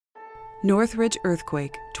Northridge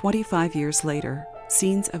earthquake, 25 years later.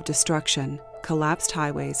 Scenes of destruction, collapsed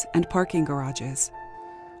highways, and parking garages.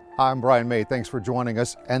 I'm Brian May, thanks for joining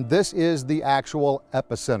us. And this is the actual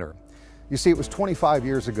epicenter. You see, it was 25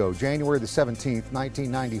 years ago, January the 17th,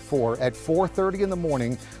 1994, at 4:30 in the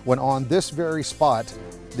morning, when on this very spot,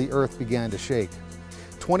 the earth began to shake.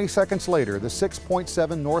 20 seconds later, the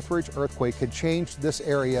 6.7 Northridge earthquake had changed this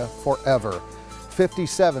area forever.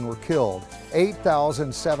 57 were killed,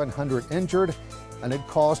 8,700 injured, and it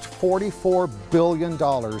caused $44 billion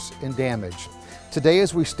in damage. Today,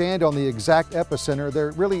 as we stand on the exact epicenter,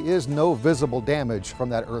 there really is no visible damage from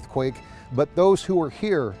that earthquake, but those who were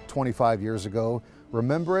here 25 years ago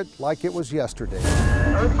remember it like it was yesterday.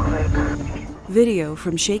 Video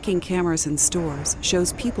from shaking cameras in stores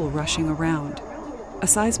shows people rushing around. A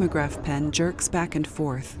seismograph pen jerks back and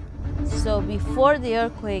forth. So before the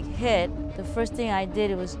earthquake hit, the first thing I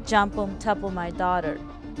did was jump on top of my daughter.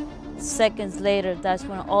 Seconds later, that's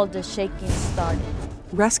when all the shaking started.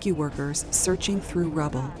 Rescue workers searching through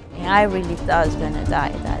rubble. And I really thought I was going to die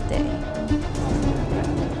that day.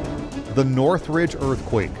 The Northridge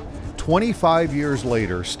earthquake, 25 years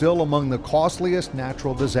later, still among the costliest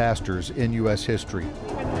natural disasters in U.S. history.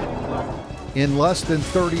 In less than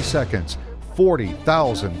 30 seconds,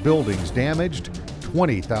 40,000 buildings damaged,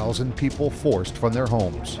 20,000 people forced from their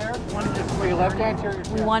homes. We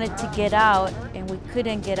wanted to get out, and we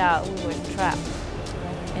couldn't get out. We were trapped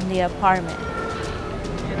in the apartment.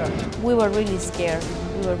 We were really scared.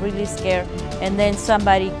 And then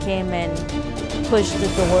somebody came and pushed the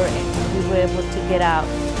door, and we were able to get out.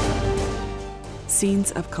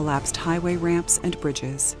 Scenes of collapsed highway ramps and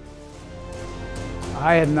bridges.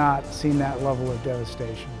 I had not seen that level of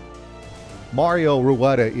devastation. Mario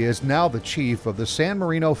Rueda is now the chief of the San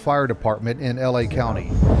Marino Fire Department in LA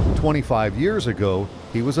County. 25 years ago,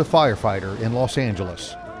 he was a firefighter in Los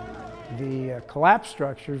Angeles. The collapsed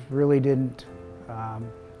structures really didn't,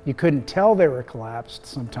 you couldn't tell they were collapsed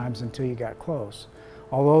sometimes until you got close.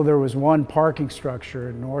 Although there was one parking structure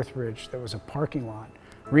in Northridge that was a parking lot,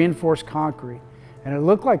 reinforced concrete, and it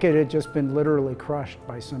looked like it had just been literally crushed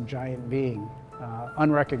by some giant being,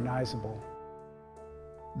 unrecognizable.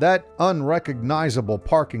 That unrecognizable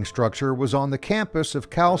parking structure was on the campus of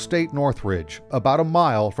Cal State Northridge, about a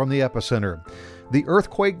mile from the epicenter. The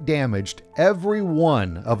earthquake damaged every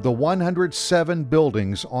one of the 107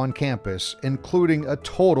 buildings on campus, including a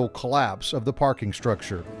total collapse of the parking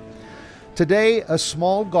structure. Today, a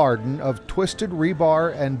small garden of twisted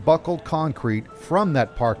rebar and buckled concrete from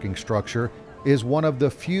that parking structure is one of the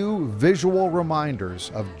few visual reminders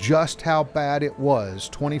of just how bad it was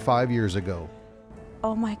 25 years ago.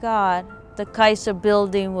 Oh my God, the Kaiser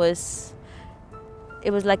building was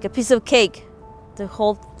like a piece of cake. The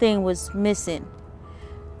whole thing was missing.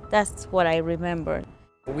 That's what I remember.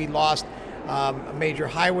 We lost major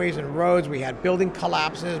highways and roads. We had building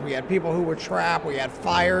collapses. We had people who were trapped. We had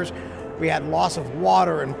fires. We had loss of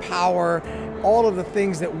water and power. All of the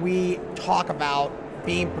things that we talk about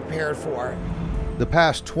being prepared for. The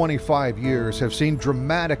past 25 years have seen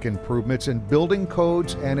dramatic improvements in building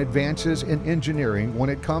codes and advances in engineering when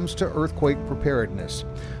it comes to earthquake preparedness.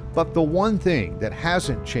 But the one thing that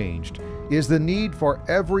hasn't changed is the need for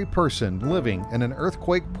every person living in an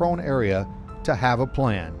earthquake-prone area to have a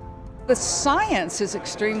plan. The science is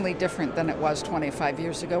extremely different than it was 25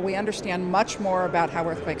 years ago. We understand much more about how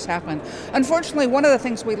earthquakes happen. Unfortunately, one of the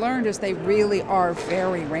things we learned is they really are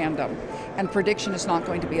very random, and prediction is not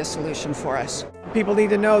going to be a solution for us. People need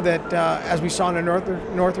to know that, as we saw in the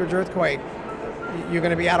Northridge earthquake, you're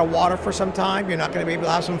going to be out of water for some time. You're not going to be able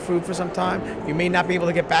to have some food for some time. You may not be able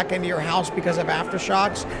to get back into your house because of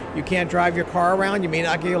aftershocks. You can't drive your car around. You may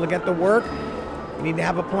not be able to get to work. You need to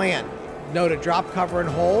have a plan. Know to drop, cover, and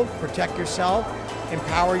hold. Protect yourself.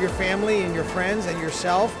 Empower your family and your friends and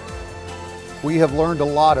yourself. We have learned a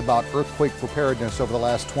lot about earthquake preparedness over the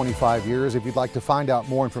last 25 years. If you'd like to find out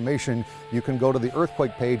more information, you can go to the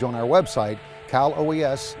earthquake page on our website,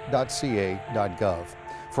 caloes.ca.gov.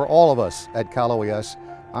 For all of us at Cal OES,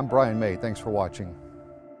 I'm Brian May. Thanks for watching.